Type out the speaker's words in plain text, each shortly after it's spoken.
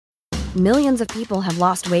Millions of people have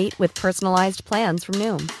lost weight with personalized plans from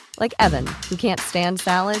Noom. Like Evan, who can't stand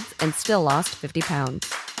salads and still lost 50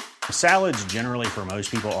 pounds. Salads generally for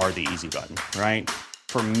most people are the easy button, right?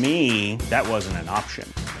 For me, that wasn't an option.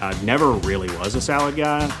 I never really was a salad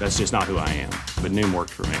guy. That's just not who I am. But Noom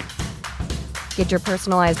worked for me. Get your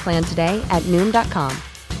personalized plan today at Noom.com.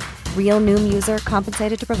 Real Noom user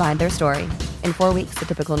compensated to provide their story. In 4 weeks, the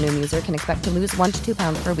typical Noom user can expect to lose 1 to 2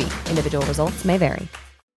 pounds per week. Individual results may vary.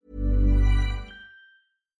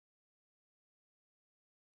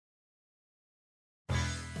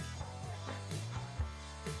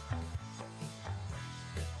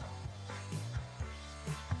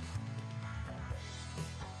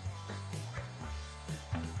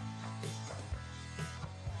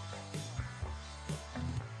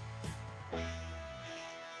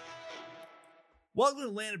 Welcome to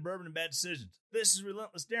the Land of Bourbon and Bad Decisions. This is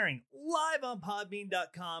Relentless Daring, live on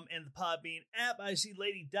Podbean.com and the Podbean app. I see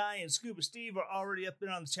Lady Di and Scuba Steve are already up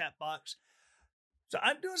there on the chat box. So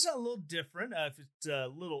I'm doing something a little different. If it's a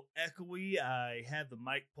little echoey, I have the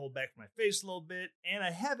mic pulled back from my face a little bit, and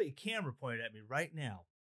I have a camera pointed at me right now,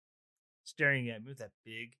 staring at me with that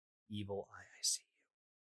big, evil eye. I see you.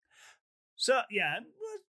 So, yeah, I'm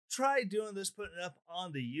going to try doing this, putting it up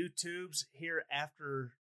on the YouTubes here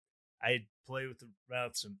after I play around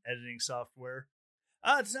with some editing software.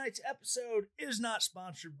 Tonight's episode is not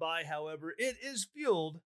sponsored by, however, it is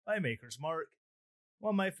fueled by Maker's Mark,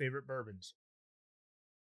 one of my favorite bourbons.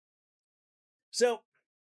 So,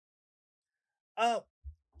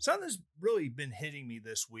 something that's really been hitting me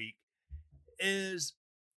this week is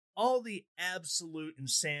all the absolute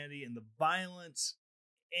insanity and the violence,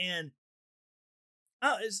 and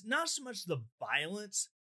it's not so much the violence,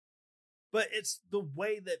 but it's the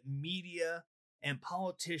way that media and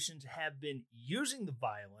politicians have been using the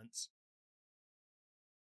violence,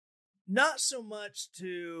 not so much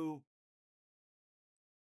to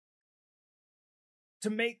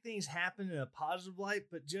make things happen in a positive light,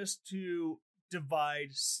 but just to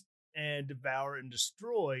divide and devour and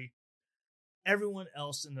destroy everyone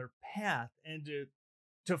else in their path, and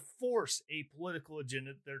to force a political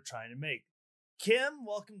agenda that they're trying to make. Kim,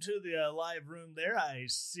 welcome to the live room there. I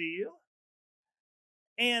see you.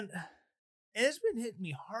 And it's been hitting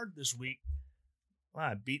me hard this week. Wow,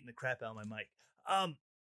 I'm beating the crap out of my mic.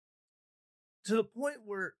 To the point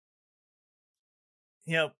where,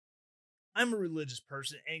 I'm a religious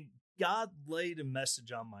person, and God laid a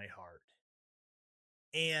message on my heart.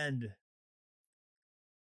 And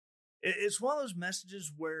it's one of those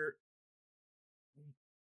messages where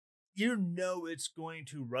it's going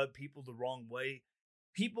to rub people the wrong way.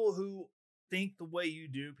 People who think the way you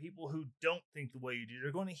do, people who don't think the way you do,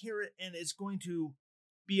 they're going to hear it, and it's going to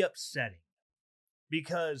be upsetting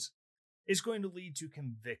because it's going to lead to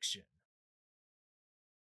conviction.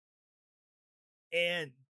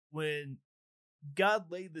 And when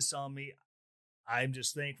God laid this on me, I'm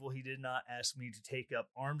just thankful he did not ask me to take up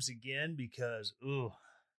arms again, because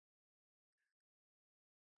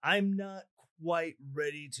I'm not quite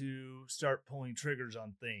ready to start pulling triggers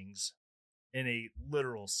on things in a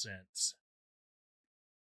literal sense.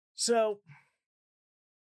 So,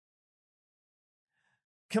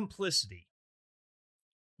 complicity.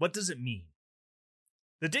 What does it mean?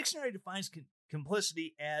 The dictionary defines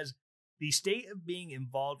complicity as the state of being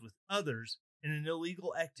involved with others in an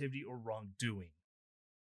illegal activity or wrongdoing.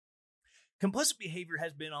 Complicit behavior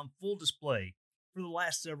has been on full display for the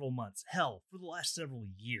last several months, hell, for the last several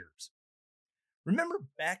years. Remember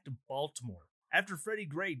back to Baltimore, after Freddie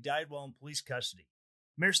Gray died while in police custody.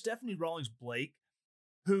 Mayor Stephanie Rawlings Blake,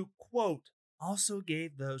 who, quote, also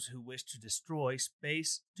gave those who wish to destroy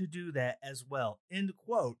space to do that as well, end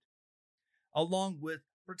quote, along with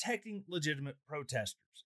protecting legitimate protesters.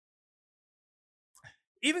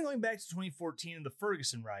 Even going back to 2014 and the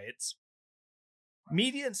Ferguson riots,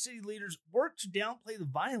 media and city leaders worked to downplay the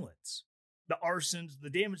violence, the arsons,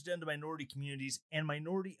 the damage done to minority communities and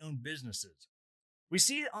minority-owned businesses. We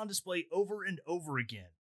see it on display over and over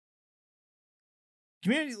again.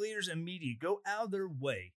 Community leaders and media go out of their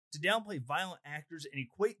way to downplay violent actors and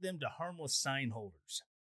equate them to harmless sign holders.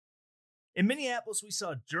 In Minneapolis, we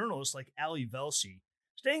saw journalists like Ali Velshi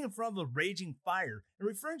standing in front of a raging fire and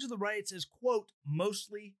referring to the riots as, quote,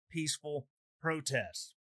 mostly peaceful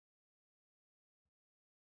protests.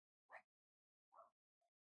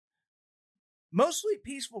 Mostly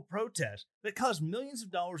peaceful protests that caused millions of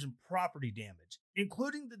dollars in property damage,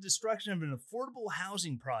 including the destruction of an affordable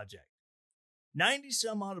housing project.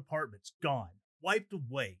 90-some-odd apartments gone, wiped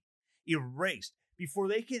away, erased before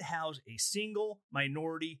they could house a single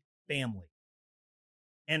minority family.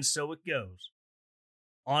 And so it goes.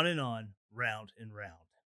 On and on, round and round.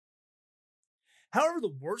 However,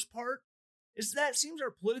 the worst part is that it seems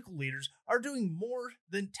our political leaders are doing more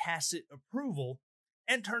than tacit approval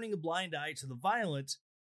and turning a blind eye to the violence.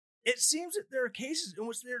 It seems that there are cases in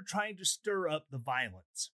which they're trying to stir up the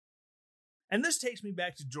violence. And this takes me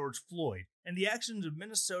back to George Floyd and the actions of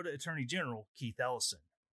Minnesota Attorney General Keith Ellison.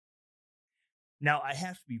 Now, I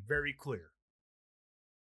have to be very clear.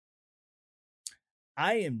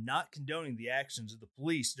 I am not condoning the actions of the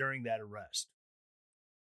police during that arrest.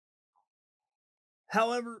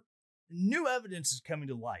 However, new evidence is coming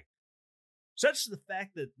to light, such as the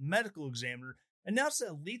fact that the medical examiner announced that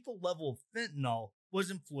a lethal level of fentanyl was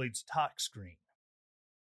in Floyd's tox screen.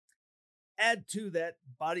 Add to that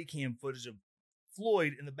body cam footage of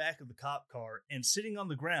Floyd in the back of the cop car and sitting on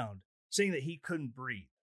the ground saying that he couldn't breathe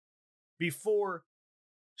before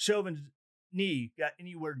Chauvin's knee got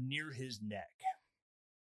anywhere near his neck.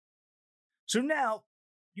 So now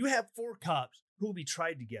you have 4 cops who will be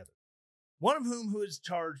tried together, one of who is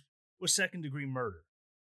charged with second-degree murder.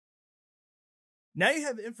 Now you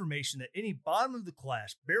have information that any bottom of the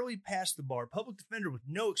class, barely past the bar public defender with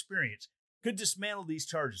no experience could dismantle these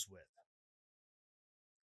charges with.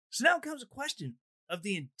 So now comes a question of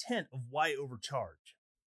the intent of why overcharge.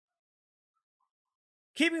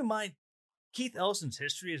 Keeping in mind Keith Ellison's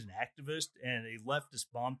history as an activist and a leftist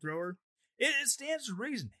bomb thrower, it stands to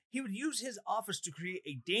reason he would use his office to create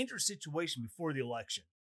a dangerous situation before the election.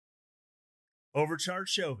 Overcharge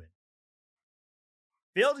Chauvin.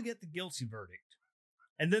 Fail to get the guilty verdict.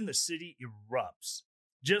 And then the city erupts,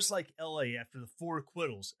 just like LA after the 4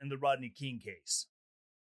 acquittals in the Rodney King case.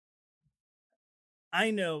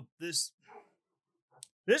 I know this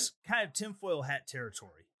kind of tinfoil hat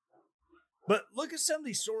territory. But look at some of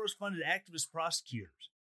these Soros-funded activist prosecutors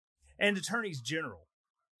and attorneys general.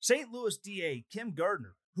 St. Louis DA Kim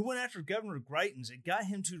Gardner, who went after Governor Greitens and got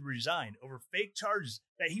him to resign over fake charges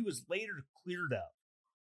that he was later cleared of.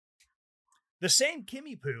 The same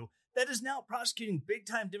Kimmy Poo that is now prosecuting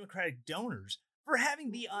big-time Democratic donors for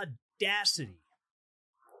having the audacity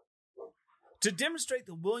to demonstrate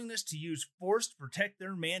the willingness to use force to protect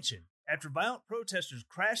their mansion after violent protesters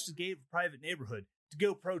crashed the gate of a private neighborhood to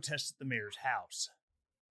go protest at the mayor's house.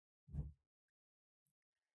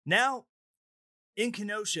 Now, in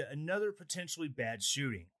Kenosha, another potentially bad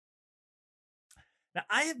shooting. Now,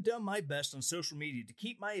 I have done my best on social media to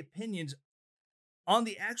keep my opinions on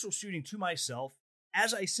the actual shooting to myself,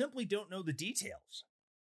 as I simply don't know the details.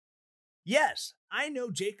 Yes, I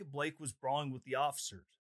know Jacob Blake was brawling with the officers.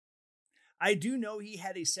 I do know he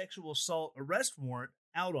had a sexual assault arrest warrant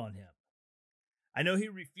out on him. I know he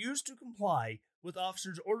refused to comply with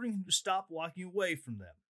officers ordering him to stop walking away from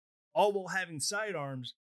them, all while having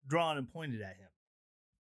sidearms drawn and pointed at him.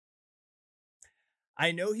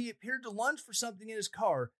 I know he appeared to lunge for something in his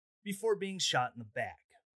car before being shot in the back.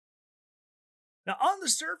 Now, on the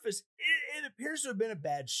surface, it appears to have been a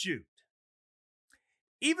bad shoot.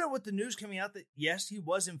 Even with the news coming out that, yes, he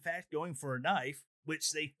was in fact going for a knife,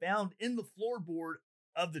 which they found in the floorboard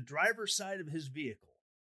of the driver's side of his vehicle.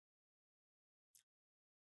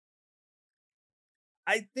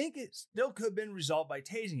 I think it still could have been resolved by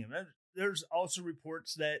tasing him. There's also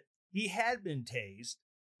reports that he had been tased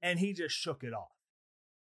and he just shook it off.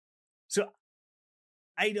 So,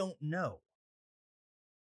 I don't know.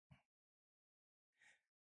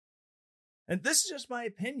 And this is just my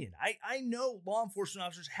opinion. I know law enforcement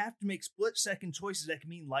officers have to make split-second choices that can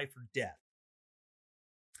mean life or death.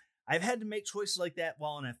 I've had to make choices like that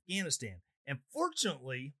while in Afghanistan. And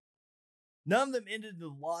fortunately, none of them ended in the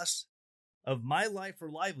loss of my life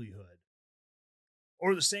or livelihood,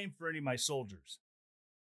 or the same for any of my soldiers.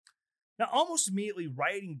 Now, almost immediately,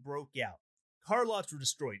 rioting broke out. Car lots were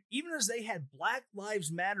destroyed, even as they had Black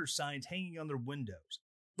Lives Matter signs hanging on their windows.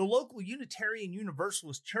 The local Unitarian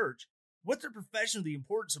Universalist church, with their profession of the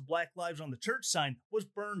importance of Black lives on the church sign, was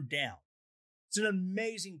burned down. It's an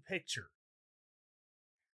amazing picture.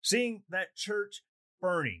 Seeing that church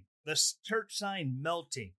burning, the church sign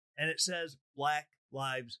melting, and it says Black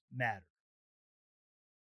Lives Matter.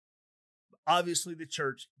 Obviously, the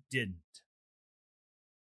church didn't.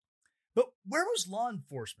 But where was law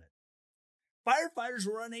enforcement? Firefighters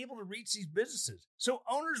were unable to reach these businesses, so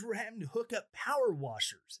owners were having to hook up power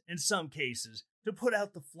washers, in some cases, to put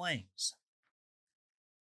out the flames.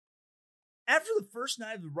 After the first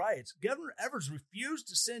night of the riots, Governor Evers refused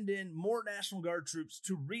to send in more National Guard troops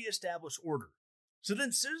to reestablish order. So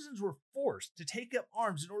then citizens were forced to take up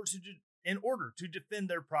arms in order to defend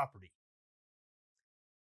their property.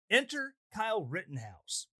 Enter Kyle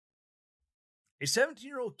Rittenhouse, a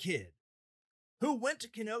 17-year-old kid who went to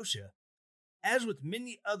Kenosha, as with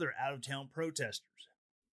many other out-of-town protesters.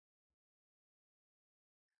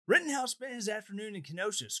 Rittenhouse spent his afternoon in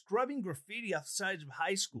Kenosha scrubbing graffiti off the sides of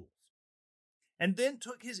high schools, and then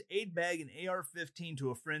took his aid bag and AR-15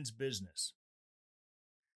 to a friend's business.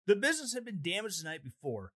 The business had been damaged the night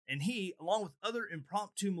before, and he, along with other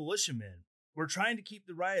impromptu militiamen, were trying to keep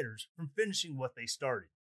the rioters from finishing what they started.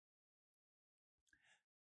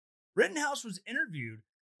 Rittenhouse was interviewed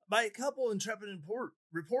by a couple of intrepid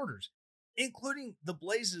reporters, including the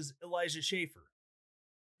Blaze's Elijah Schaffer.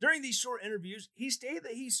 During these short interviews, he stated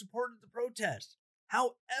that he supported the protest.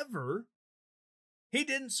 However, he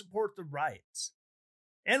didn't support the riots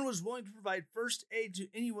and was willing to provide first aid to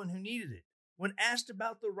anyone who needed it. When asked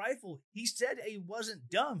about the rifle, he said he wasn't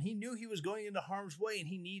dumb. He knew he was going into harm's way and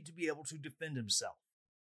he needed to be able to defend himself.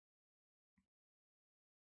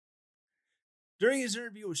 During his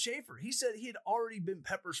interview with Schaffer, he said he had already been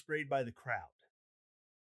pepper sprayed by the crowd.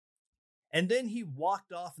 And then he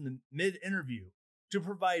walked off in the mid-interview to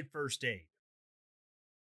provide first aid.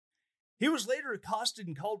 He was later accosted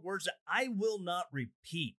and called words that I will not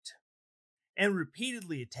repeat, and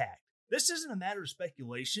repeatedly attacked. This isn't a matter of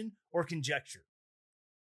speculation or conjecture.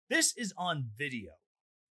 This is on video.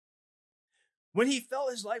 When he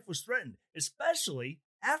felt his life was threatened, especially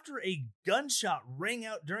after a gunshot rang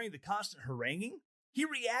out during the constant haranguing, he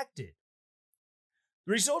reacted.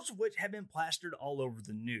 The results of which have been plastered all over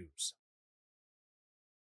the news.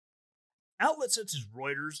 Outlets such as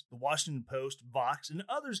Reuters, The Washington Post, Vox, and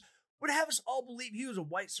others would have us all believe he was a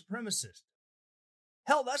white supremacist.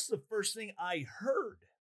 Hell, that's the first thing I heard,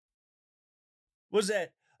 was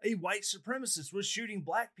that a white supremacist was shooting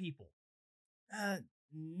black people.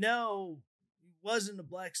 No, he wasn't a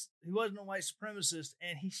white supremacist,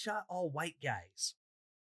 and he shot all white guys.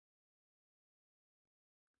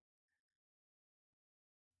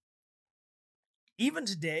 Even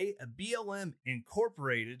today, a BLM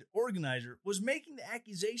Incorporated organizer was making the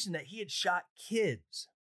accusation that he had shot kids.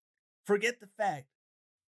 Forget the fact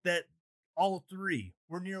that all three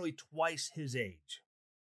were nearly twice his age.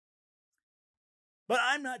 But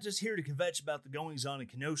I'm not just here to kvetch about the goings-on in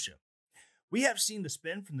Kenosha. We have seen the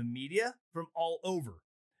spin from the media from all over.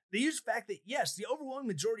 They use the fact that, yes, the overwhelming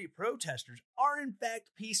majority of protesters are in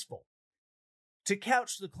fact peaceful, to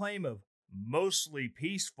couch the claim of mostly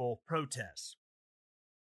peaceful protests.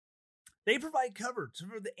 They provide cover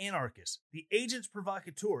for the anarchists, the agents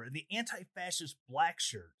provocateur, and the anti-fascist black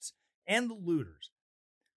shirts, and the looters.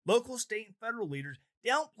 Local, state, and federal leaders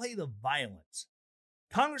downplay the violence.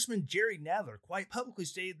 Congressman Jerry Nadler quite publicly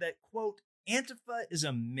stated that, quote, Antifa is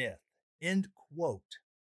a myth, end quote.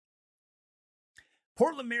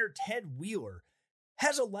 Portland Mayor Ted Wheeler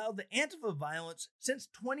has allowed the Antifa violence since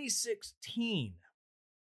 2016.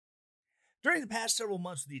 During the past several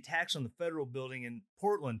months of the attacks on the federal building in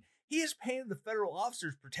Portland, he has painted the federal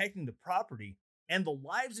officers protecting the property and the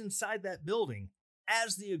lives inside that building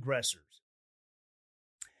as the aggressors.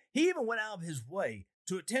 He even went out of his way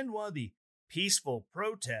to attend one of the peaceful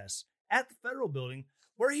protests at the federal building,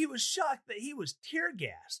 where he was shocked that he was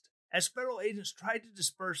tear-gassed as federal agents tried to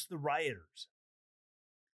disperse the rioters.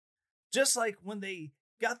 Just like when they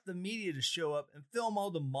got the media to show up and film all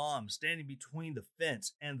the moms standing between the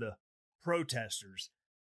fence and the protesters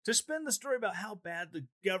to spin the story about how bad the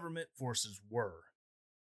government forces were.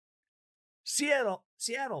 Seattle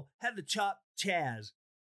had the Chop Chaz,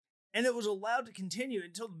 and it was allowed to continue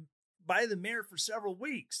by the mayor for several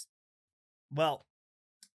weeks. Well,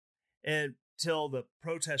 until the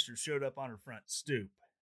protesters showed up on her front stoop.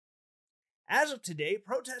 As of today,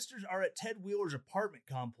 protesters are at Ted Wheeler's apartment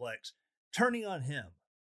complex, turning on him.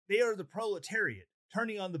 They are the proletariat,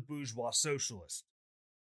 turning on the bourgeois socialist.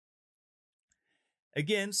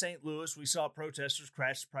 Again, St. Louis, we saw protesters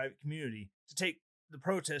crash the private community to take the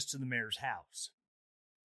protest to the mayor's house.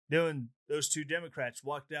 Then those two Democrats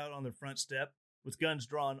walked out on their front step with guns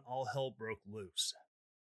drawn, all hell broke loose.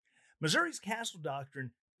 Missouri's Castle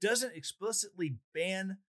Doctrine doesn't explicitly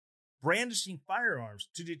ban brandishing firearms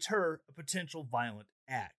to deter a potential violent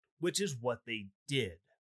act, which is what they did.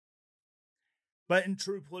 But in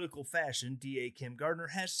true political fashion, DA Kim Gardner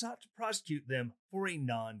has sought to prosecute them for a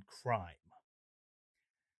non-crime.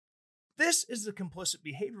 This is the complicit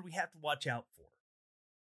behavior we have to watch out for.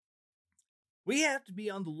 We have to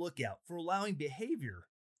be on the lookout for allowing behavior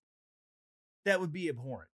that would be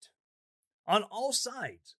abhorrent on all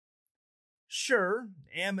sides. Sure,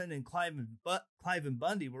 Ammon and Cliven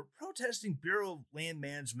Bundy were protesting Bureau of Land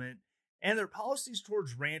Management and their policies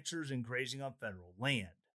towards ranchers and grazing on federal land.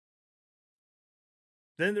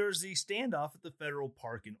 Then there's the standoff at the federal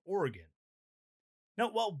park in Oregon. Now,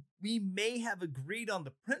 while we may have agreed on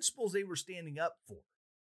the principles they were standing up for,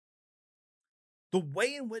 the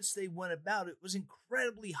way in which they went about it was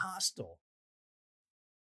incredibly hostile.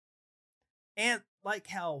 And like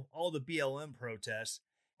how all the BLM protests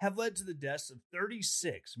have led to the deaths of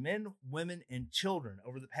 36 men, women, and children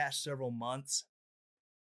over the past several months,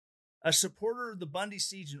 a supporter of the Bundy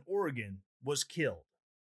siege in Oregon was killed.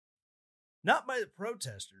 Not by the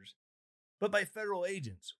protesters, but by federal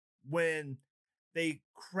agents when they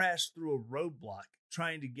crashed through a roadblock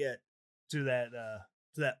trying to get to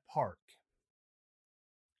that park.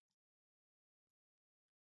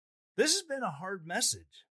 This has been a hard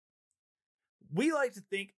message. We like to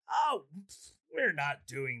think, oh, we're not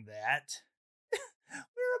doing that.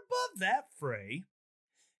 We're above that fray.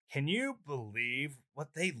 Can you believe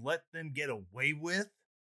what they let them get away with?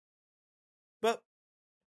 But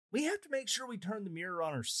we have to make sure we turn the mirror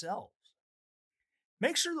on ourselves.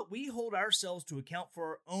 Make sure that we hold ourselves to account for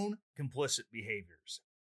our own complicit behaviors.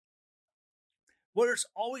 Whether it's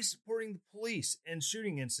always supporting the police in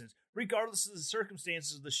shooting incidents, regardless of the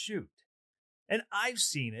circumstances of the shoot. And I've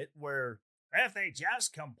seen it where if they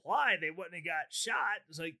just complied, they wouldn't have got shot.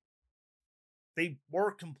 It's like they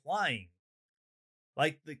were complying.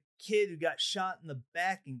 Like the kid who got shot in the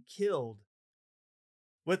back and killed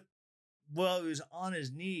he was on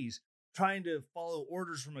his knees trying to follow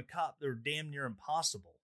orders from a cop that were damn near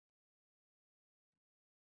impossible.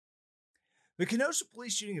 The Kenosha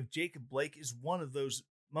police shooting of Jacob Blake is one of those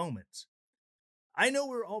moments. I know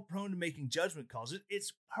we're all prone to making judgment calls.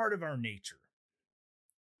 It's part of our nature.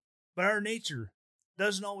 But our nature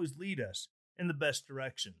doesn't always lead us in the best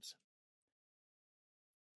directions.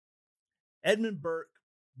 Edmund Burke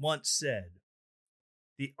once said,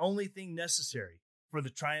 "The only thing necessary for the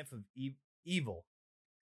triumph of evil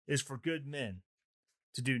is for good men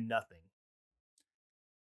to do nothing."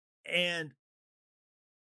 And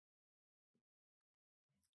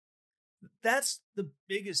that's the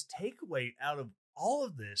biggest takeaway out of all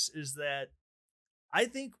of this, is that I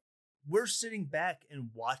think we're sitting back and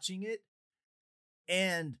watching it,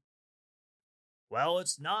 and, well,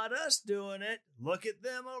 it's not us doing it. Look at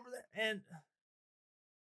them over there. And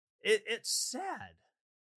it's sad.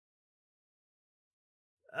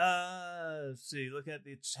 Let's see. Look at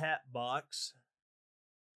the chat box.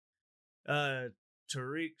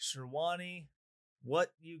 Tariq Sherwani,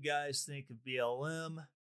 what you guys think of BLM?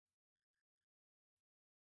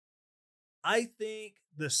 I think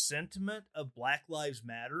the sentiment of Black Lives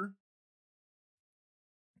Matter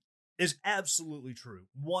is absolutely true,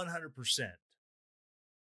 100%.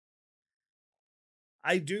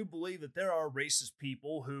 I do believe that there are racist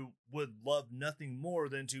people who would love nothing more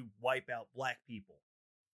than to wipe out black people.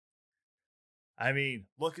 I mean,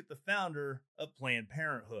 look at the founder of Planned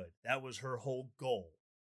Parenthood. That was her whole goal.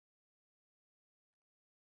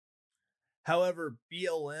 However,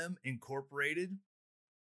 BLM Incorporated,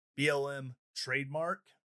 BLM trademark,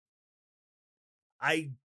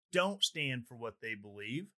 I don't stand for what they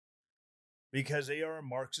believe because they are a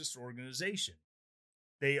Marxist organization.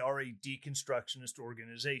 They are a deconstructionist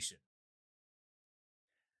organization.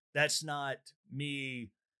 That's not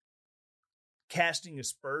me casting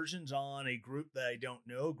aspersions on a group that I don't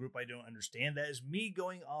know, a group I don't understand. That is me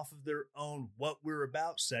going off of their own What We're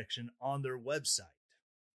About section on their website.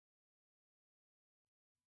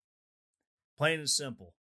 Plain and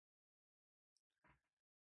simple.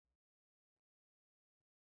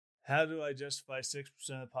 How do I justify 6%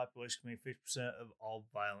 of the population committing 50% of all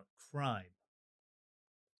violent crime?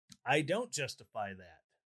 I don't justify that.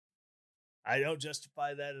 I don't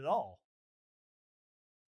justify that at all.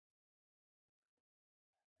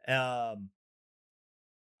 I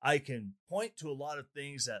can point to a lot of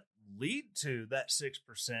things that lead to that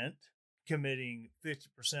 6% committing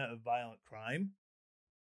 50% of violent crime.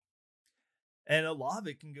 And a lot of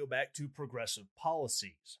it can go back to progressive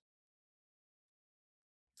policies.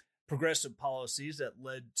 Progressive policies that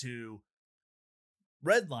led to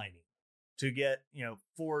redlining to get,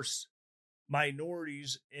 force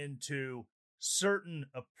minorities into certain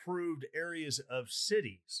approved areas of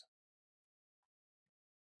cities.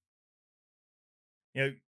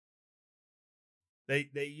 They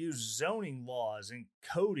use zoning laws and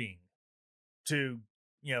coding to,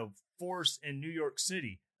 force in New York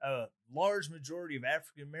City a large majority of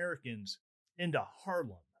African Americans into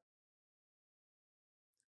Harlem.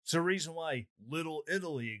 It's the reason why Little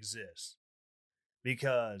Italy exists.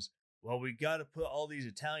 Because, well, we got to put all these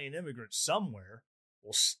Italian immigrants somewhere.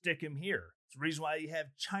 We'll stick them here. It's the reason why you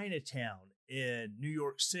have Chinatown in New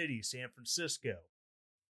York City, San Francisco.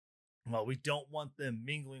 Well, we don't want them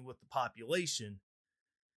mingling with the population.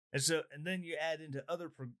 And then you add into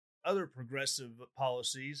other progressive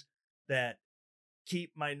policies that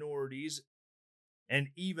keep minorities and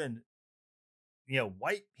even,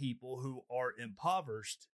 white people who are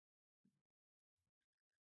impoverished,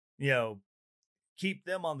 keep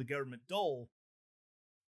them on the government dole.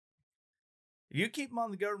 If you keep them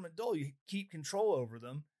on the government dole, you keep control over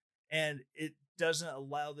them, and it doesn't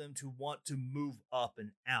allow them to want to move up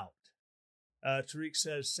and out. Tariq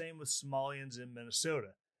says, same with Somalians in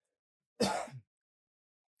Minnesota.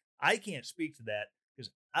 I can't speak to that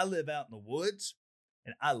because I live out in the woods,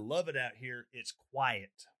 and I love it out here. It's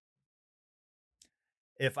quiet.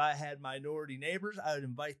 If I had minority neighbors, I would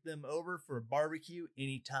invite them over for a barbecue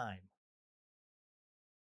anytime.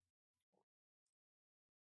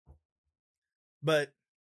 But,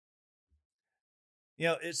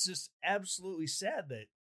 it's just absolutely sad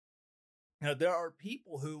that, there are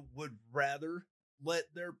people who would rather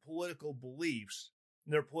let their political beliefs,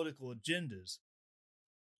 their political agendas,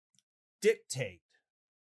 dictate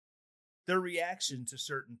their reaction to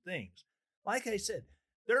certain things. Like I said,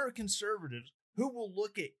 there are conservatives who will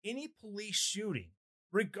look at any police shooting,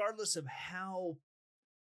 regardless of how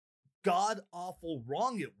god-awful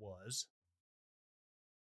wrong it was,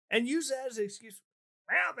 and use that as an excuse.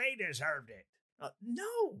 Well, they deserved it.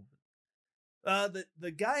 No.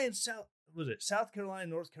 The guy in South Carolina,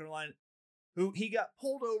 North Carolina, who he got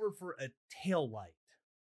pulled over for a taillight.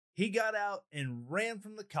 He got out and ran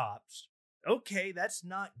from the cops. Okay, that's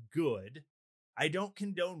not good. I don't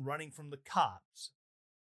condone running from the cops.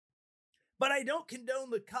 But I don't condone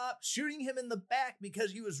the cops shooting him in the back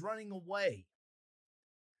because he was running away.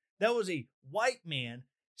 That was a white man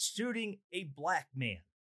shooting a black man.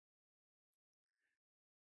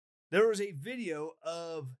 There was a video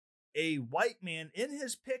of a white man in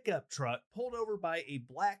his pickup truck pulled over by a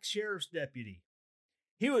black sheriff's deputy.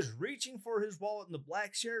 He was reaching for his wallet, and the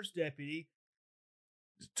black sheriff's deputy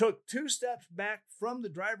took 2 steps back from the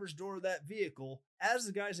driver's door of that vehicle as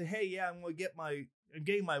the guy said, hey, yeah, I'm going to get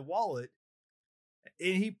my wallet.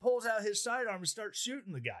 And he pulls out his sidearm and starts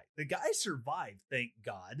shooting the guy. The guy survived, thank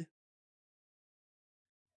God.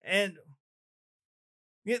 And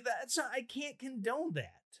I can't condone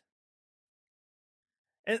that.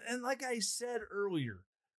 And like I said earlier,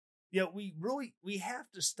 we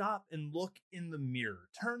have to stop and look in the mirror.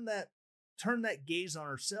 Turn that gaze on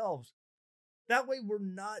ourselves. That way we're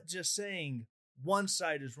not just saying one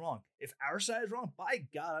side is wrong. If our side is wrong, by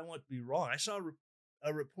God, I want to be wrong. I saw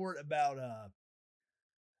a report about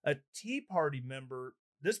a Tea Party member,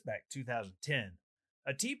 this back 2010,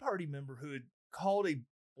 a Tea Party member who had called a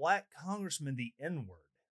black congressman the N-word.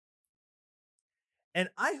 And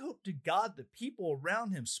I hope to God the people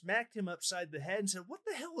around him smacked him upside the head and said, what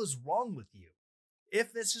the hell is wrong with you?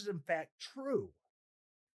 If this is in fact true.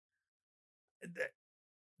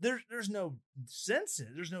 There's no sense in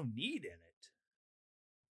it. There's no need in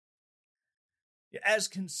it. As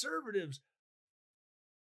conservatives,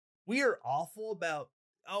 we are awful about,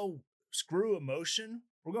 screw emotion.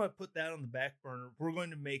 We're going to put that on the back burner. We're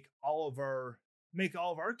going to make all of our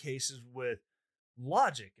cases with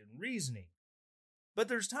logic and reasoning. But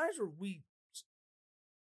there's times where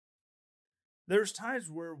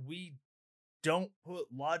we don't put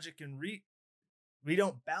logic and we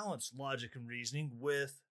don't balance logic and reasoning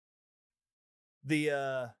with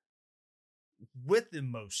with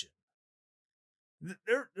emotion.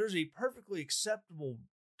 There's a perfectly acceptable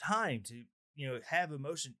time to have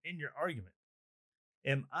emotion in your argument.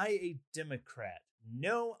 Am I a Democrat?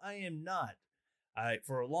 No, I am not.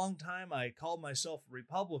 For a long time I called myself a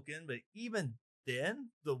Republican, but even then,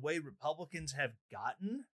 the way Republicans have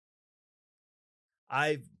gotten,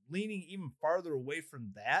 I'm leaning even farther away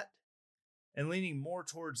from that and leaning more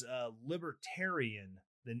towards libertarian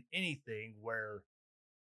than anything, where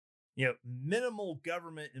minimal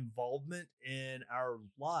government involvement in our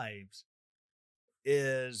lives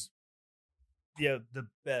is the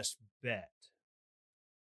best bet.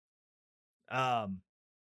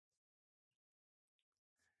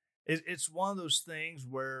 It's one of those things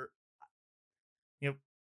where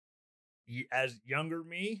as younger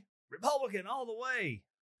me, Republican all the way.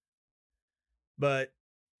 But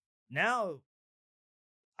now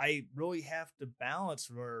I really have to balance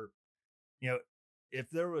where, if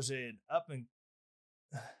there was an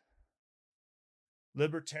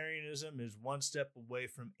libertarianism is one step away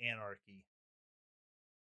from anarchy.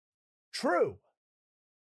 True.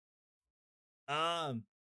 Of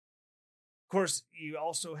course, you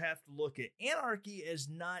also have to look at anarchy as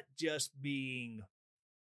not just being,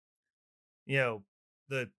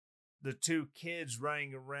 the 2 kids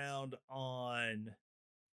running around on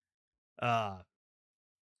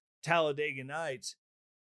Talladega Nights,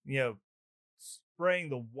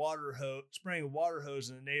 spraying a water hose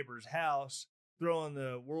in the neighbor's house, throwing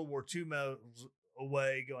the World War II medals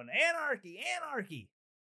away, going, anarchy, anarchy.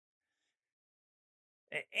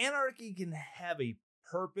 Anarchy can have a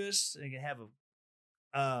purpose, and it can have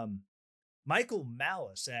Michael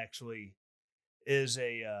Malice actually is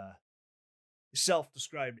a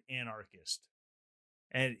self-described anarchist.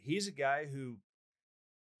 And he's a guy who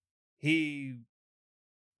he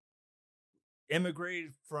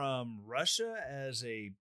immigrated from Russia as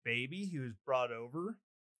a baby. He was brought over,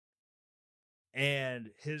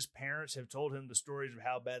 and his parents have told him the stories of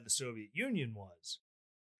how bad the Soviet Union was.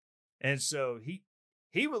 And so he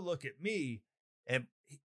would look at me, and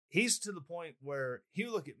he's to the point where he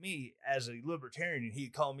would look at me as a libertarian and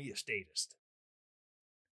he'd call me a statist.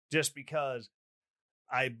 Just because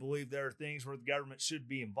I believe there are things where the government should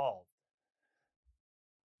be involved.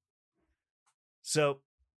 So,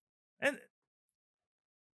 and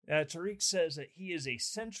Tariq says that he is a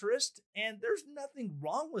centrist, and there's nothing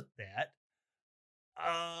wrong with that.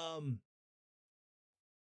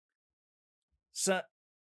 So,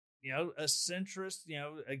 a centrist,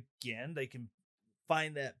 again, they can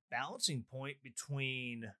find that balancing point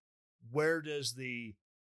between where does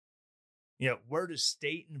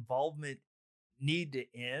state involvement need to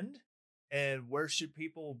end, and where should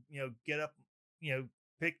people, get up,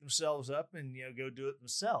 pick themselves up and, go do it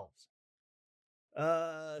themselves.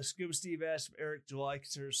 Scuba Steve asked if Eric July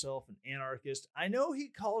considers himself an anarchist. I know he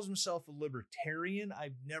calls himself a libertarian.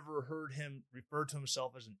 I've never heard him refer to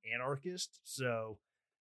himself as an anarchist. So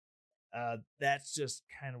that's just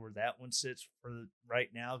kind of where that one sits for right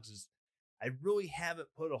now, because I really haven't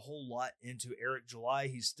put a whole lot into Eric July.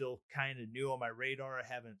 He's still kind of new on my radar. I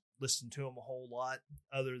haven't listened to him a whole lot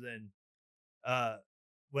other than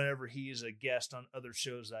whenever he is a guest on other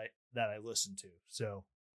shows that I listen to. So,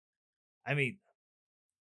 I mean,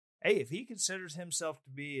 hey, if he considers himself to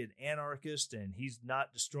be an anarchist and he's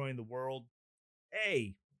not destroying the world,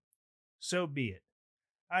 hey, so be it.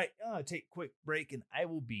 All right, I'm going to take a quick break and I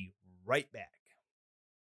will be right back.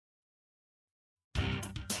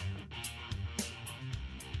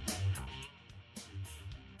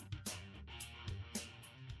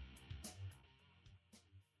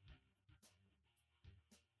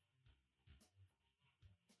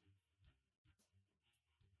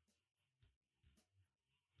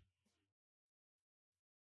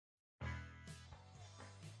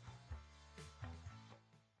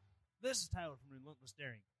 This is Tyler from Relentless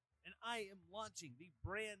Daring, and I am launching the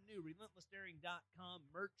brand new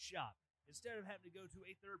RelentlessDaring.com merch shop. Instead of having to go to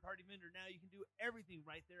a third-party vendor, now you can do everything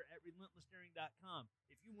right there at RelentlessDaring.com.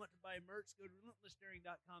 If you want to buy merch, go to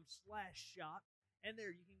RelentlessDaring.com/shop, and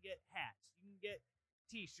there you can get hats, you can get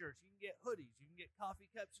t-shirts, you can get hoodies, you can get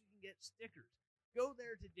coffee cups, you can get stickers. Go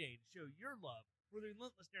there today to show your love for the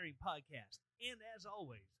Relentless Daring podcast, and as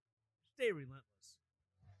always, stay relentless.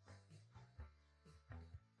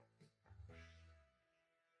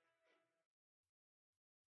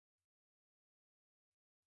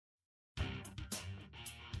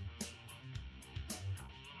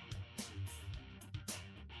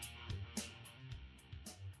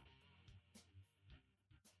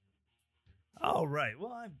 All right.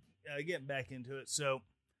 Well, I'm getting back into it. So,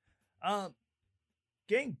 before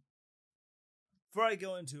I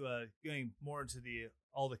go into going more into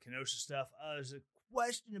all the Kenosha stuff, there's a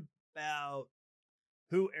question about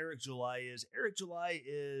who Eric July is. Eric July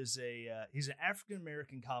is he's an African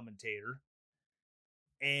American commentator,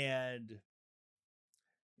 and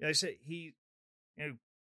like I said, he,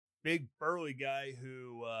 big burly guy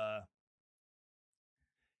who,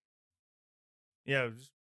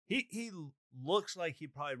 he looks like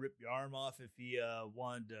he'd probably rip your arm off if he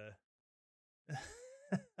wanted to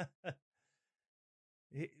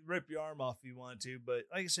rip your arm off if he wanted to. But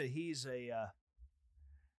like I said, he's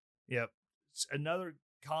another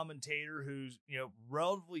commentator who's,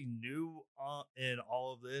 relatively new in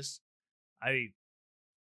all of this. I'm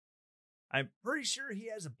pretty sure he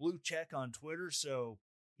has a blue check on Twitter, so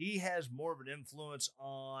he has more of an influence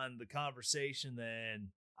on the conversation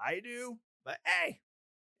than I do. But hey,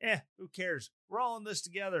 who cares? We're all in this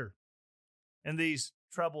together in these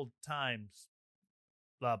troubled times.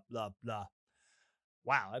 Blah, blah, blah.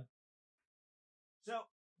 Wow. So,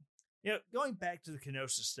 going back to the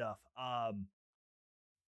Kenosha stuff.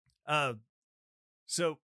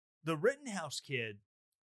 So the Rittenhouse kid,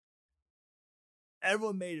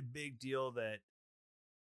 everyone made a big deal that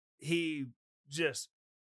he just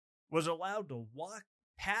was allowed to walk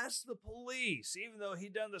past the police, even though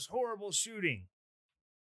he'd done this horrible shooting.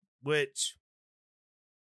 Which,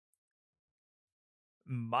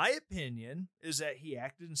 my opinion, is that he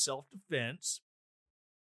acted in self-defense.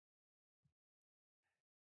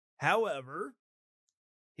 However,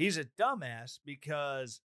 he's a dumbass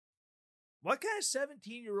because what kind of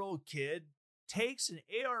 17-year-old kid takes an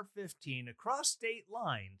AR-15 across state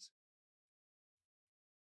lines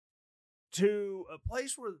to a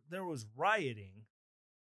place where there was rioting.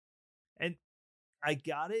 And I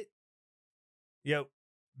got it.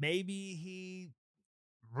 Maybe he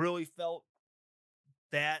really felt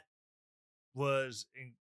that was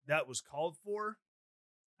called for.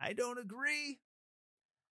 I don't agree.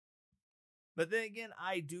 But then again,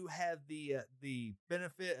 I do have the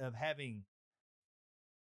benefit of having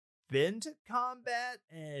been to combat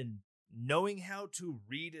and knowing how to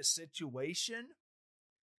read a situation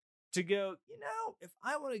to go, if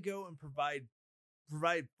I want to go and provide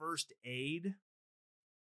first aid,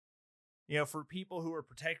 for people who are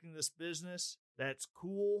protecting this business, that's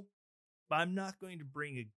cool. But I'm not going to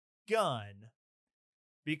bring a gun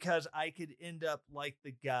because I could end up like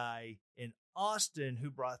the guy in Austin who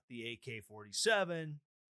brought the AK-47.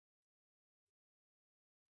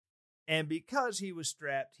 And because he was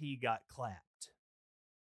strapped, he got clapped.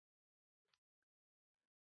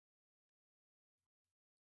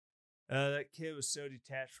 That kid was so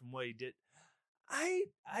detached from what he did.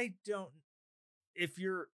 I don't... If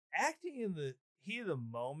you're acting in the heat of the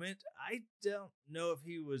moment, I don't know if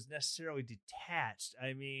he was necessarily detached.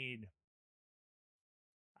 I mean,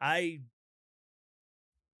 I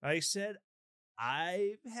said,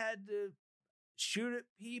 I've had to shoot at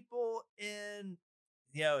people in,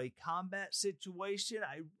 a combat situation.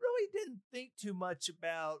 I really didn't think too much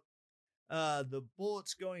about the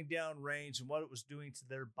bullets going down range and what it was doing to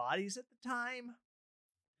their bodies at the time.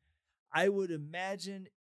 I would imagine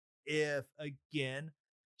if, again,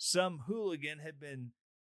 some hooligan had been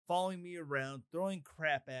following me around, throwing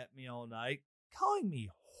crap at me all night, calling me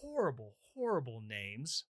horrible, horrible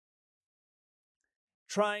names,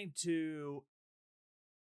 trying to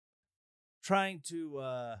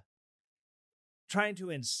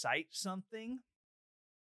incite something,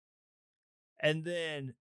 and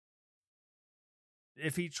then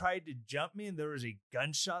if he tried to jump me and there was a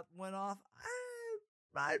gunshot that went off,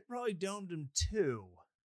 I'd probably domed him too.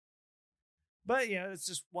 But, it's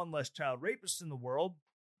just one less child rapist in the world.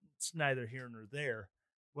 It's neither here nor there.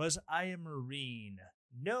 Was I a Marine?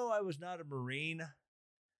 No, I was not a Marine.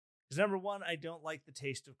 Because number one, I don't like the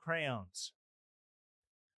taste of crayons.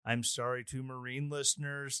 I'm sorry to Marine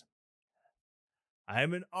listeners.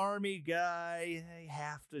 I'm an Army guy. I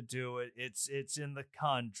have to do it. It's in the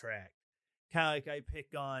contract. Kind of like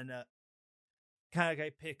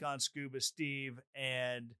I pick on Scuba Steve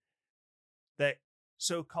and that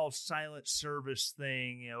so-called silent service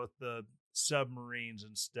thing, with the submarines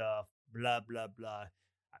and stuff, blah, blah, blah.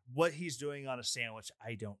 What he's doing on a sandwich,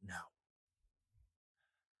 I don't know.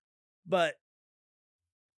 But,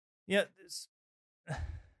 it's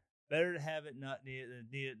better to have it, not need it, than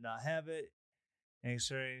need it, not have it. And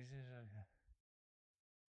sorry.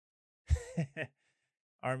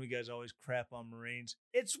 Army guys always crap on Marines.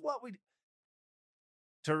 It's what we...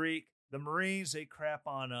 Tariq, the Marines, they crap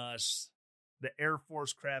on us. The Air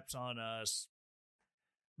Force craps on us.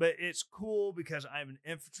 But it's cool because I'm an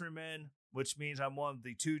infantryman, which means I'm one of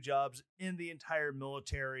the two jobs in the entire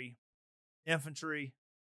military: infantry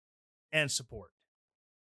and support.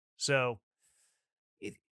 So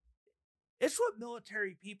it's what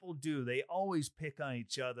military people do. They always pick on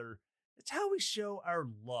each other. It's how we show our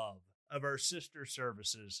love of our sister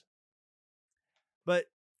services. But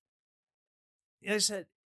like I said,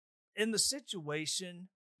 in the situation,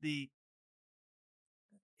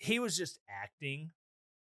 he was just acting.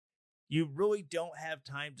 You really don't have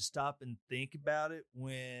time to stop and think about it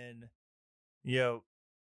when,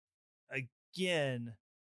 again,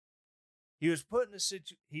 he was put in a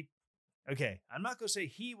situation. Okay, I'm not going to say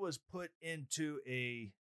he was put into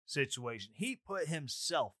a situation. He put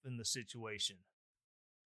himself in the situation.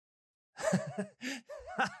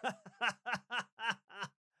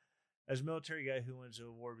 As a military guy who went to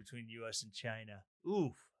a war between U.S. and China.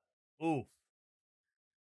 Oof.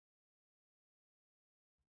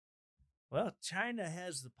 Well, China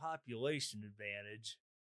has the population advantage,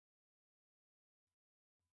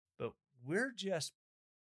 but we're just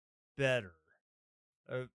better.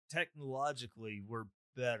 Technologically, we're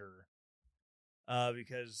better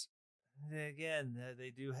because, again,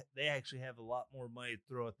 they actually have a lot more money to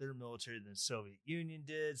throw at their military than the Soviet Union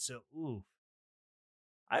did. So, oof.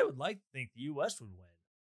 I would like to think the U.S. would win,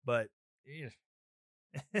 but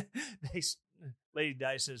Lady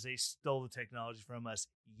Di says they stole the technology from us.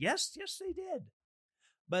 Yes, they did.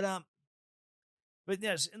 But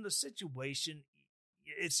yes, in the situation,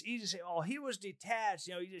 it's easy to say, "Oh, he was detached.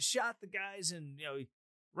 He just shot the guys and he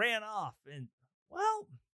ran off." And well,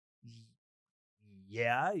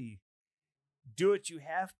 yeah, you do what you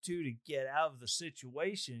have to get out of the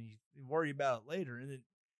situation. You worry about it later, and then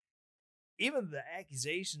even the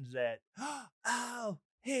accusations that, "Oh,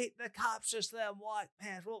 hey, the cops just let him walk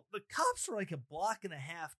past. Well, the cops were like a block and a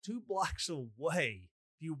half, 2 blocks away.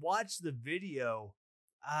 If you watch the video,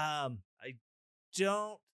 I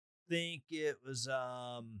don't think it was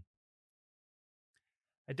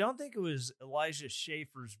Elijah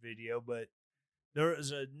Schaefer's video, but there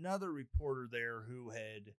was another reporter there who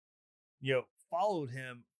had, followed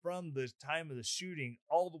him from the time of the shooting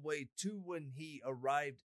all the way to when he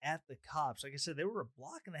arrived at the cops. Like I said, they were a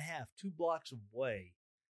block and a half, 2 blocks away.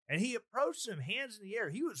 And he approached them, hands in the air.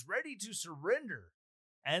 He was ready to surrender.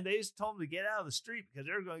 And they just told him to get out of the street because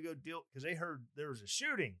they were going to go deal, because they heard there was a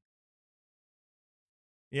shooting.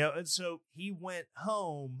 And so he went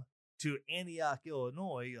home to Antioch,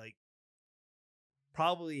 Illinois, like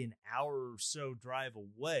probably an hour or so drive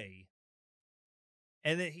away.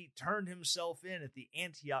 And then he turned himself in at the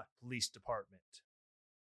Antioch Police Department.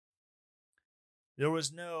 There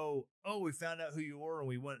was no, we found out who you were and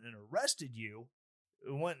we went and arrested you.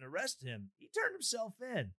 We went and arrested him. He turned himself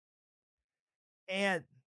in. And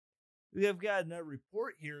we have got another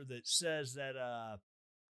report here that says that,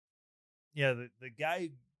 the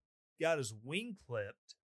guy got his wing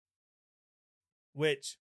clipped,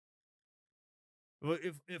 which,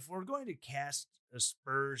 if we're going to cast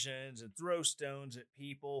aspersions and throw stones at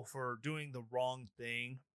people for doing the wrong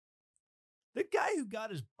thing, the guy who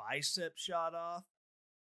got his bicep shot off,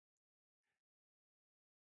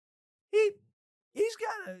 he's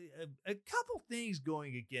got a couple things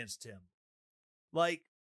going against him. Like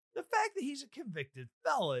the fact that he's a convicted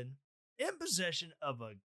felon in possession of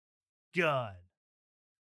a gun.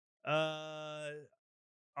 Are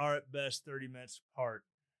at best 30 minutes apart.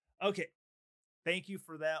 Okay. Thank you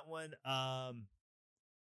for that one.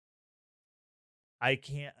 I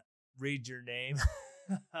can't read your name.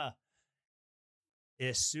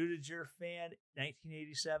 Is Sudager fan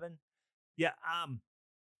 1987? Yeah,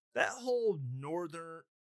 that whole northern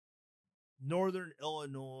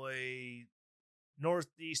Illinois,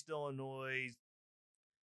 northeast Illinois,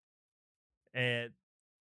 and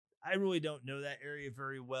I really don't know that area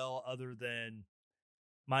very well other than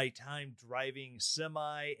my time driving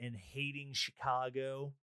semi and hating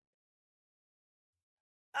Chicago.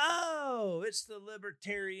 Oh, it's the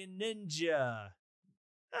Libertarian Ninja.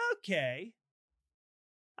 Okay.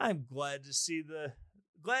 I'm glad to see the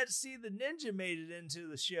ninja made it into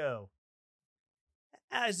the show.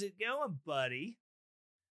 How's it going, buddy?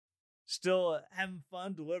 Still having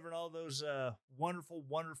fun delivering all those wonderful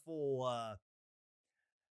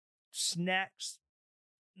snacks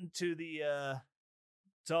to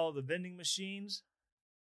all the vending machines?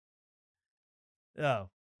 Oh,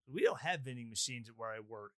 we don't have vending machines at where I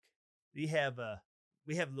work. We have a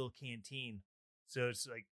little canteen, so it's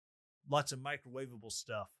like lots of microwavable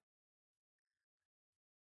stuff.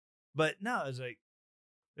 But no, it's like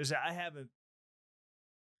I haven't.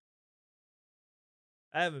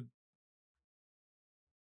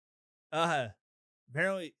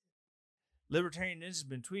 Apparently, Libertarian Ninja's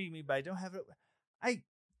been tweeting me, but I don't have it. I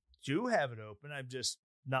do have it open. I'm just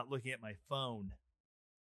not looking at my phone.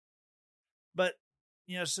 But,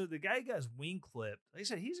 so the guy got his wing clipped. Like I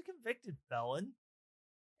said, he's a convicted felon.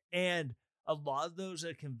 And a lot of those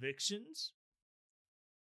convictions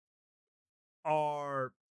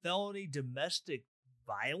are felony domestic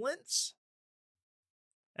violence.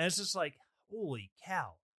 And it's just like, holy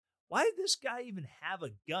cow. Why did this guy even have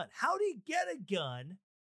a gun? How did he get a gun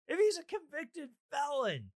if he's a convicted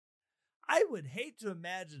felon? I would hate to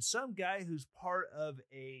imagine some guy who's part of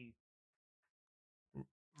a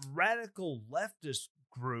radical leftist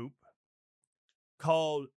group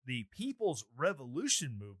called the People's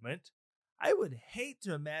Revolution Movement. I would hate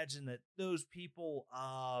to imagine that those people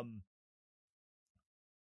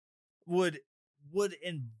would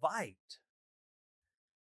invite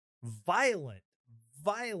violent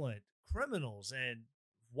criminals and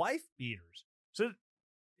wife beaters. So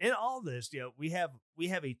in all this, we have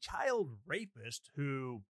a child rapist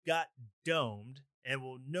who got domed and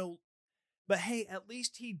will know, but hey, at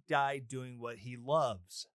least he died doing what he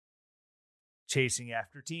loves, chasing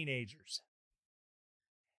after teenagers.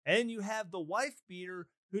 And you have the wife beater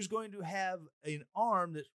who's going to have an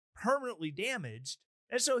arm that's permanently damaged,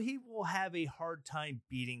 and so he will have a hard time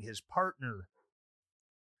beating his partner.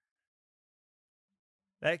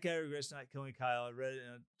 That guy regrets not killing Kyle. I read it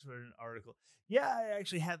in an article. Yeah, I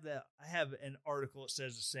actually have that. I have an article that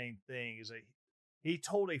says the same thing. Is like he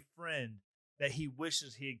told a friend that he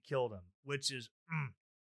wishes he had killed him, which is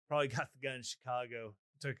probably got the gun in Chicago,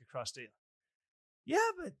 took it across state.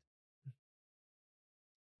 Yeah, but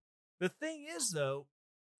the thing is, though,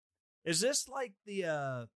 is this like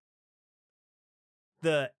the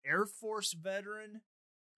Air Force veteran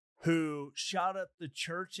who shot up the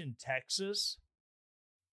church in Texas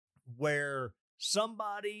where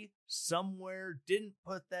somebody somewhere didn't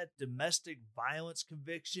put that domestic violence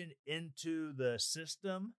conviction into the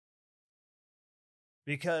system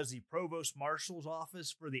because the provost marshal's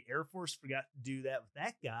office for the Air Force forgot to do that with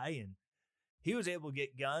that guy, and he was able to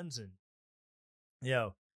get guns and,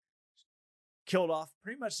 killed off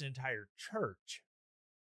pretty much the entire church.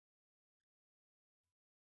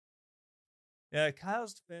 Yeah,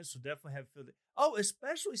 Kyle's defense will definitely have filled it. Oh,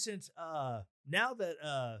 especially since now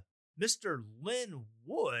that Mr. Lin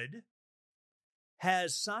Wood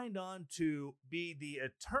has signed on to be the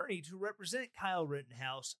attorney to represent Kyle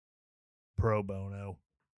Rittenhouse pro bono,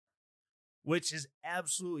 which is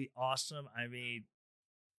absolutely awesome. I mean,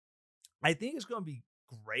 I think it's going to be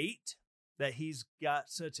great that he's got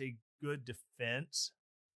such a good defense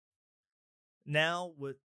now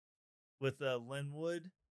with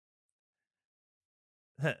Linwood.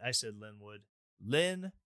 I said Linwood.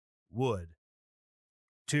 Lin Wood.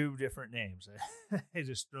 Two different names. I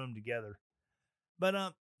just threw them together.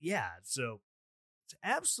 But yeah, so it's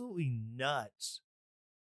absolutely nuts.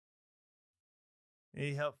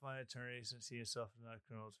 He helped find an attorney since he himself is not a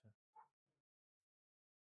criminal.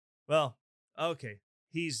 Well, okay.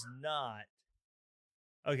 He's not.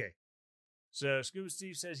 Okay. So Scuba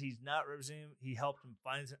Steve says he's not representing him. He helped him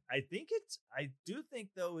find it. I do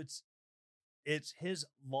think though it's his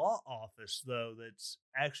law office though that's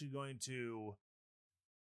actually going to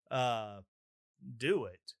do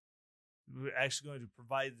it. We're actually going to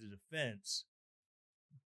provide the defense.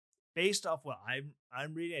 Based off what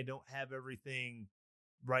I'm reading, I don't have everything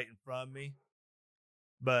right in front of me.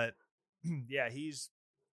 But yeah, it's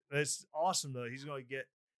awesome though. He's going to get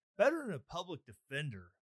better than a public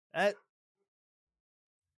defender. That's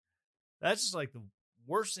just like the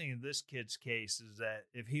worst thing in this kid's case is that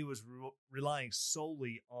if he was relying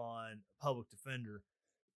solely on a public defender,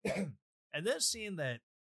 and then seeing that,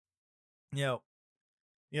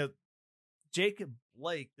 Jacob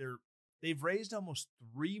Blake, they've raised almost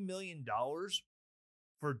 $3 million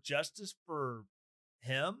for justice for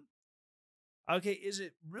him. Okay, is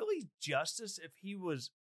it really justice if he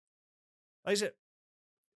was, like I said,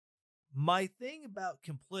 my thing about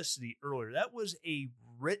complicity earlier, that was a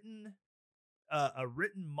written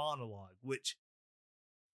monologue, which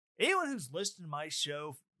anyone who's listened to my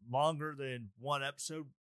show longer than one episode,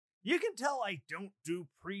 you can tell I don't do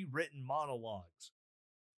pre-written monologues.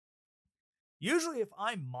 Usually if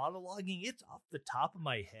I'm monologuing, it's off the top of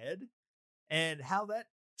my head, and how that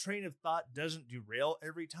train of thought doesn't derail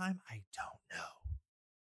every time, I don't know.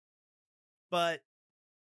 But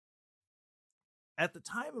at the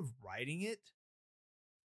time of writing it,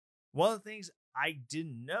 one of the things I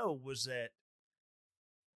didn't know was that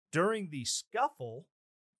during the scuffle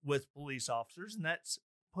with police officers, and that's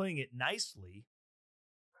putting it nicely,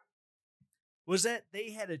 was that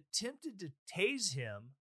they had attempted to tase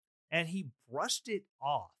him and he brushed it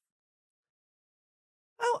off.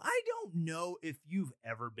 Oh, I don't know if you've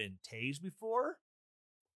ever been tased before.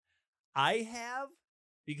 I have,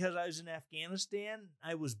 because I was in Afghanistan.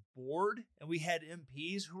 I was bored, and we had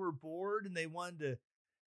MPs who were bored, and they wanted to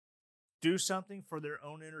do something for their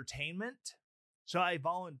own entertainment. So I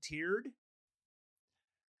volunteered.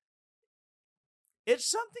 It's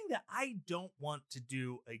something that I don't want to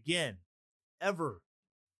do again, ever.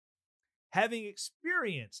 Having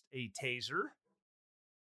experienced a taser,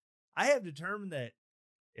 I have determined that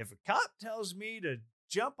if a cop tells me to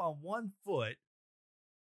jump on one foot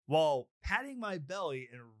while patting my belly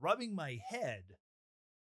and rubbing my head,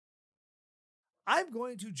 I'm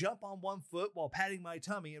going to jump on one foot while patting my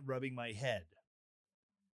tummy and rubbing my head.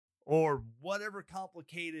 Or whatever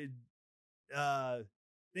complicated thing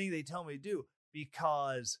they tell me to do,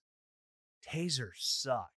 because tasers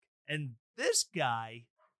suck. And this guy,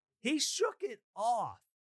 he shook it off.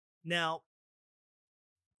 Now,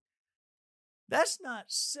 that's not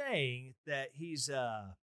saying that it's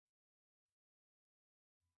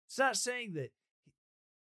not saying that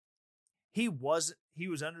he was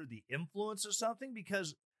under the influence of something,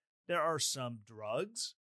 because there are some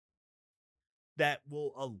drugs that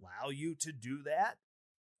will allow you to do that.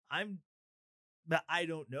 But I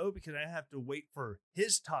don't know, because I have to wait for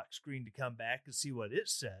his talk screen to come back and see what it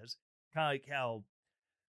says. Kind of like how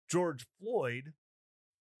George Floyd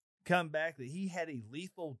come back that he had a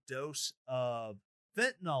lethal dose of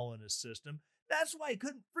fentanyl in his system. That's why he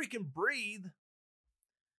couldn't freaking breathe.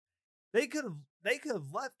 They could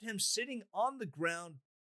have left him sitting on the ground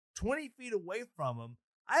 20 feet away from him.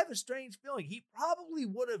 I have a strange feeling he probably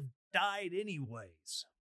would have died anyways.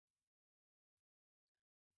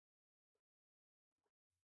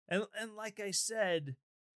 And like I said,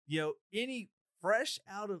 any fresh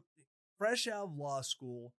out of law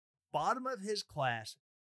school, bottom of his class,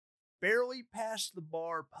 barely passed the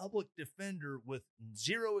bar public defender with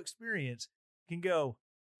zero experience can go,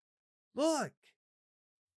 look,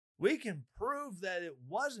 we can prove that it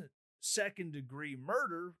wasn't second degree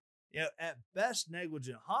murder, at best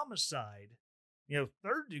negligent homicide,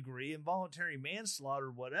 third degree involuntary manslaughter,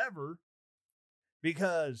 whatever,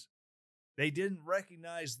 because they didn't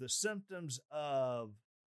recognize the symptoms of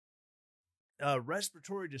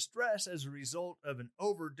respiratory distress as a result of an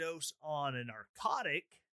overdose on a narcotic.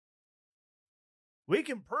 We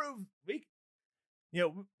can prove,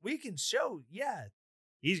 we can show, yeah,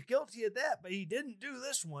 he's guilty of that, but he didn't do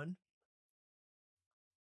this one.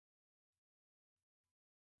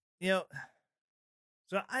 So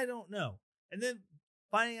I don't know. And then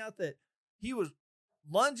finding out that he was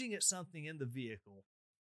lunging at something in the vehicle,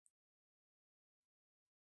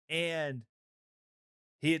 and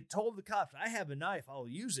he had told the cops, I have a knife, I'll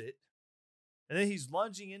use it. And then he's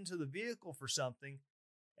lunging into the vehicle for something.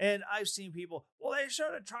 And I've seen people, well, they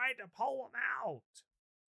should have tried to pull him out.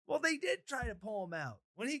 Well, they did try to pull him out.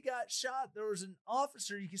 When he got shot, there was an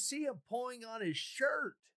officer, you could see him pulling on his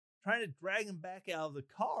shirt, trying to drag him back out of the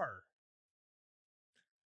car.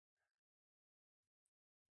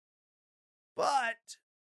 But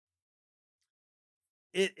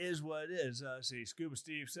it is what it is. See, Scuba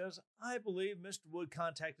Steve says, I believe Mr. Wood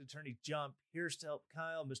contacted attorney John Pierce to help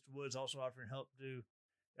Kyle. Mr. Wood's also offering help to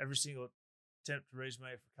every single attempt to raise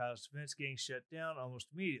money for Kyle's defense getting shut down almost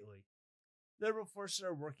immediately. Liberal forces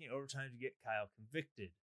are working overtime to get Kyle convicted.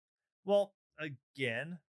 Well,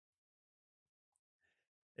 again,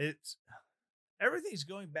 everything's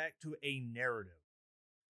going back to a narrative.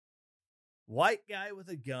 White guy with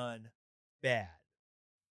a gun, bad.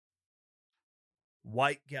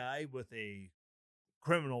 White guy with a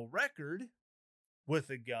criminal record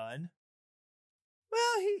with a gun,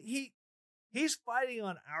 well, he's fighting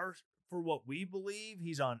on for what we believe.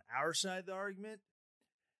 He's on our side of the argument.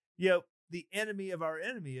 The enemy of our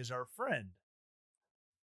enemy is our friend.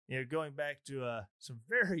 Going back to some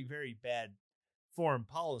very, very bad foreign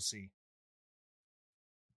policy.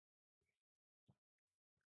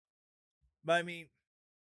 But I mean,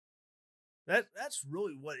 that's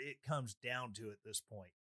really what it comes down to at this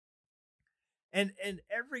point. And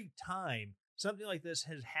every time something like this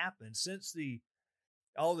has happened since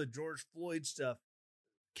all the George Floyd stuff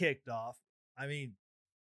kicked off, I mean,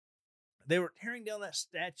 they were tearing down that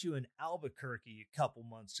statue in Albuquerque a couple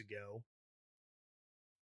months ago.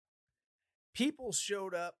 People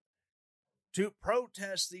showed up to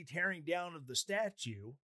protest the tearing down of the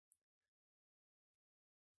statue.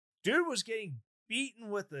 Dude was getting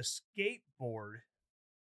beaten with a skateboard,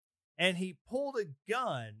 and he pulled a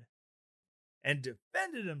gun and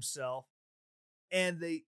defended himself, and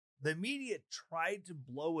the media tried to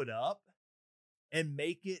blow it up and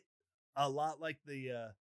make it a lot like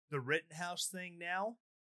the Rittenhouse thing now.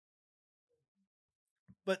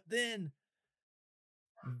 But then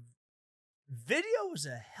video is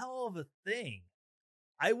a hell of a thing.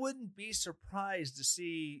 I wouldn't be surprised to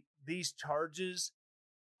see these charges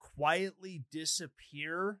quietly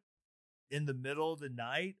disappear in the middle of the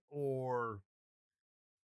night, or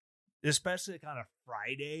especially on a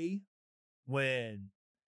Friday when,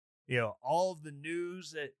 all of the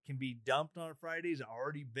news that can be dumped on Fridays has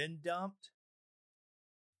already been dumped.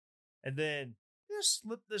 And then just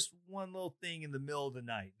slip this one little thing in the middle of the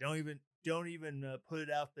night. Don't even put it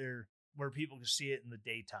out there where people can see it in the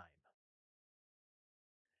daytime.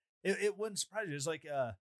 It wouldn't surprise you. It's like,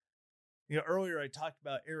 earlier I talked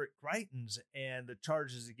about Eric Greitens and the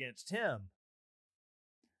charges against him.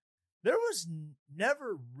 There was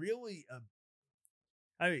never really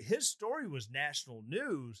his story was national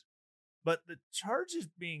news, but the charges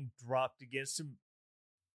being dropped against him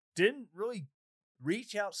didn't really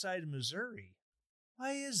reach outside of Missouri.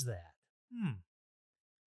 Why is that?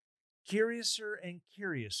 Curiouser and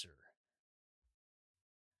curiouser.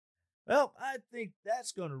 Well, I think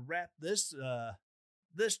that's going to wrap this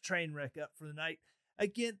train wreck up for the night.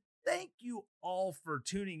 Again, thank you all for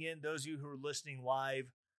tuning in, those of you who are listening live.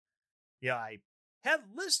 Yeah, I have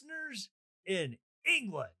listeners in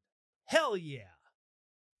England. Hell yeah.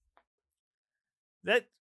 That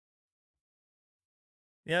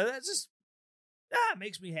just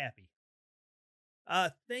makes me happy.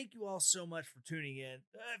 Thank you all so much for tuning in.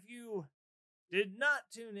 If you did not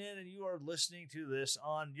tune in and you are listening to this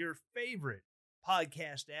on your favorite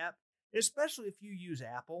podcast app, especially if you use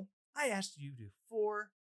Apple, I asked you to do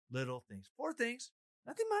 4 little things. 4 things.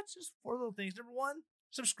 Nothing much, just 4 little things. Number 1,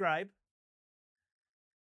 subscribe.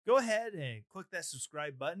 go ahead and click that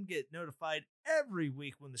subscribe button. Get notified every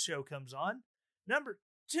week when the show comes on. Number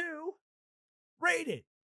 2, rate it,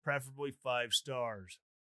 preferably 5 stars.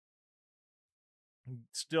 I'm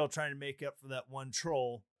still trying to make up for that one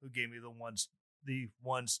troll who gave me the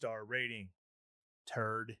 1-star rating.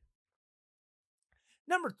 Turd.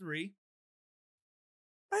 Number 3,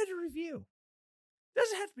 write a review.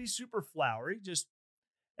 Doesn't have to be super flowery, just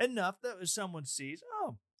enough that if someone sees,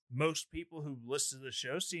 oh, most people who listen to the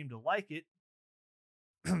show seem to like it.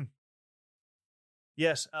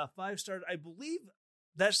 Yes, 5 stars. I believe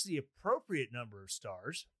that's the appropriate number of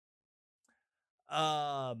stars.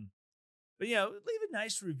 But leave a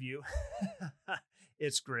nice review.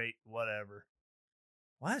 It's great, whatever.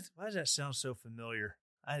 Why does that sound so familiar?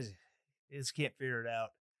 I just can't figure it out.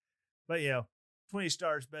 But 20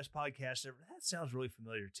 stars, best podcast ever. That sounds really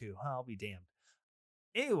familiar too. I'll be damned.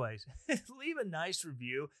 Anyways, leave a nice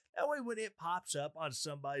review. That way when it pops up on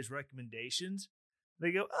somebody's recommendations,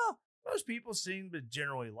 they go, oh, most people seem to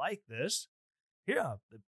generally like this. Here,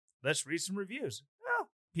 let's read some reviews. Oh,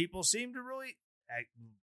 people seem to really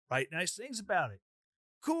write nice things about it.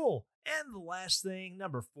 Cool. And the last thing,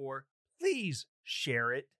 number 4, please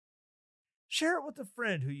share it. Share it with a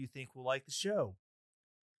friend who you think will like the show.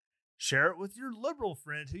 Share it with your liberal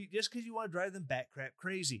friend who just because you want to drive them bat-crap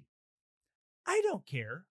crazy. I don't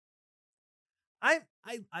care. I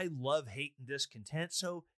love hate and discontent,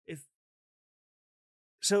 so if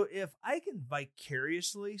I can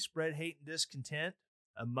vicariously spread hate and discontent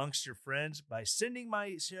amongst your friends by sending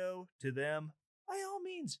my show to them, by all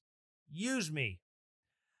means, use me.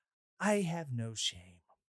 I have no shame.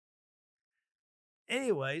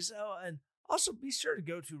 Anyways, and also be sure to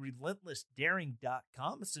go to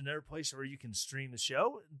relentlessdaring.com. It's another place where you can stream the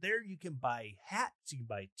show. There you can buy hats, you can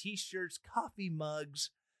buy t-shirts, coffee mugs.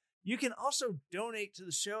 You can also donate to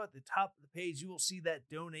the show. At the top of the page, you will see that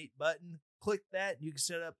donate button. Click that. You can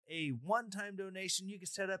set up a one-time donation. You can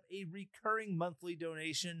set up a recurring monthly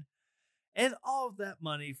donation. And all of that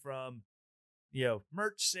money from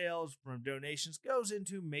merch sales, from donations, goes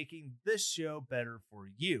into making this show better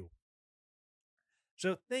for you.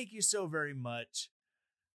 So thank you so very much.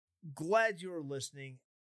 Glad you are listening.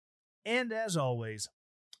 And as always,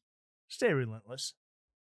 stay relentless.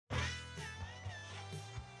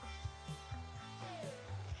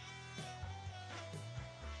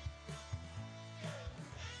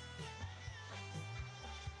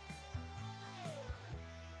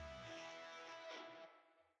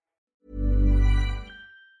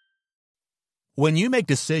 When you make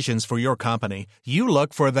decisions for your company, you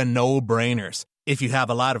look for the no-brainers. If you have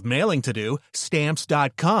a lot of mailing to do,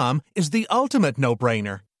 Stamps.com is the ultimate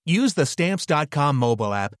no-brainer. Use the Stamps.com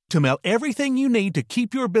mobile app to mail everything you need to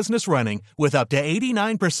keep your business running with up to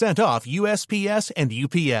 89% off USPS and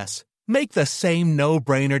UPS. Make the same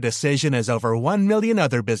no-brainer decision as over 1 million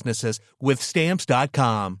other businesses with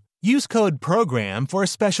Stamps.com. Use code PROGRAM for a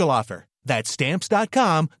special offer. That's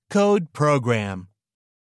Stamps.com, code PROGRAM.